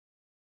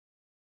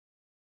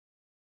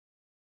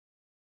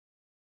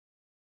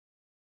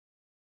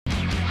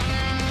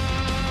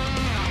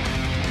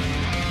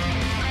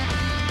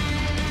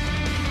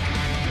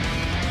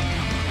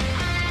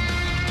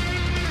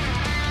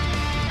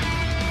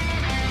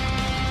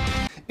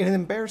In an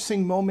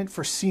embarrassing moment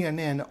for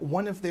CNN,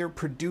 one of their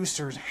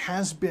producers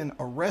has been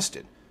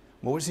arrested.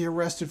 What was he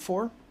arrested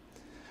for?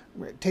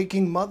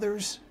 Taking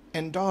mothers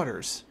and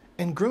daughters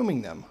and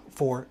grooming them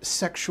for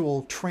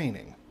sexual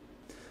training.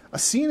 A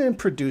CNN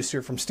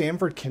producer from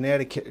Stamford,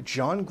 Connecticut,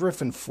 John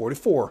Griffin,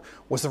 44,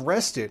 was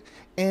arrested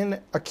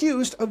and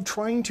accused of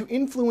trying to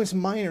influence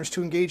minors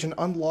to engage in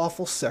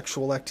unlawful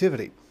sexual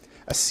activity.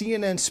 A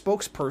CNN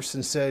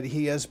spokesperson said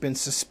he has been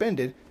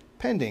suspended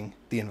pending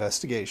the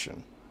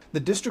investigation. The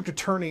District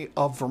Attorney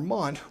of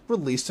Vermont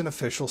released an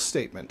official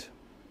statement.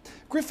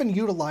 Griffin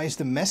utilized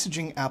the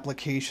messaging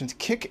applications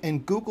Kik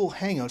and Google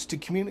Hangouts to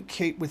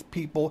communicate with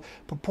people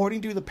purporting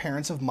to be the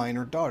parents of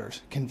minor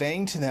daughters,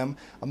 conveying to them,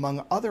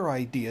 among other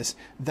ideas,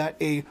 that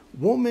a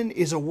woman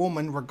is a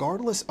woman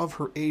regardless of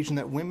her age and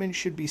that women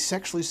should be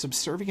sexually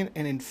subservient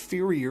and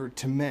inferior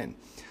to men.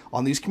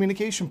 On these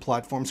communication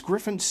platforms,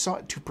 Griffin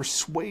sought to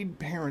persuade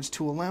parents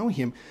to allow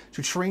him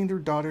to train their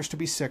daughters to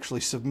be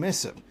sexually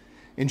submissive.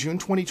 In June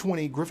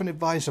 2020, Griffin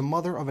advised a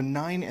mother of a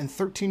 9 and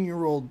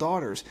 13-year-old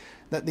daughters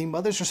that the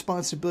mother's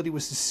responsibility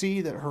was to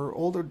see that her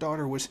older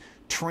daughter was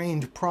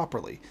trained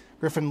properly.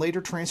 Griffin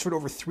later transferred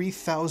over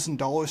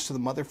 $3,000 to the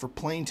mother for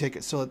plane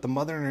tickets so that the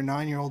mother and her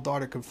 9-year-old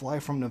daughter could fly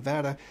from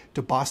Nevada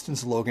to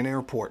Boston's Logan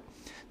Airport.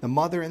 The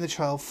mother and the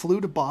child flew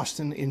to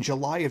Boston in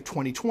July of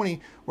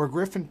 2020, where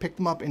Griffin picked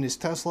them up in his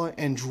Tesla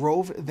and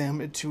drove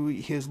them to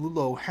his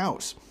Lulo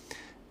house.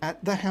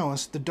 At the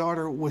house, the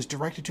daughter was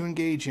directed to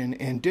engage in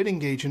and did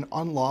engage in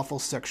unlawful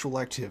sexual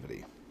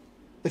activity.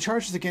 The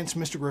charges against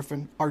Mr.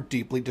 Griffin are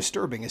deeply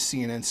disturbing, a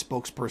CNN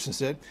spokesperson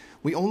said.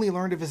 We only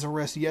learned of his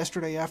arrest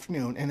yesterday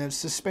afternoon and have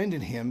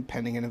suspended him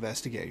pending an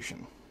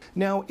investigation.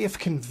 Now, if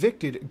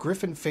convicted,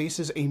 Griffin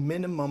faces a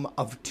minimum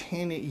of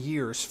 10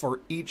 years for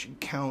each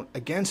count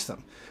against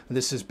him.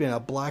 This has been a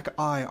black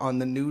eye on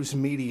the news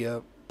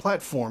media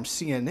platform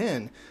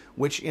CNN,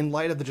 which in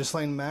light of the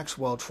Ghislaine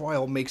Maxwell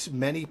trial makes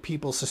many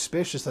people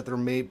suspicious that there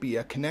may be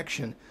a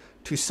connection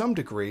to some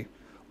degree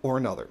or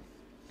another.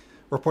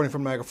 Reporting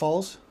from Niagara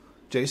Falls,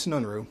 Jason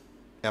Unruhe,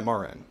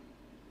 MRN.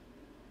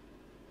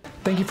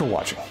 Thank you for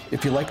watching.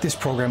 If you like this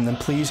program, then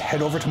please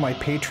head over to my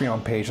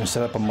Patreon page and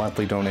set up a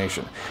monthly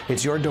donation.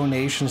 It's your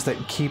donations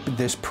that keep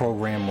this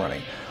program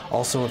running.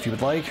 Also, if you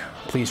would like,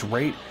 please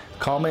rate,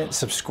 comment,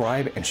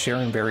 subscribe, and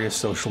share in various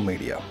social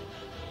media.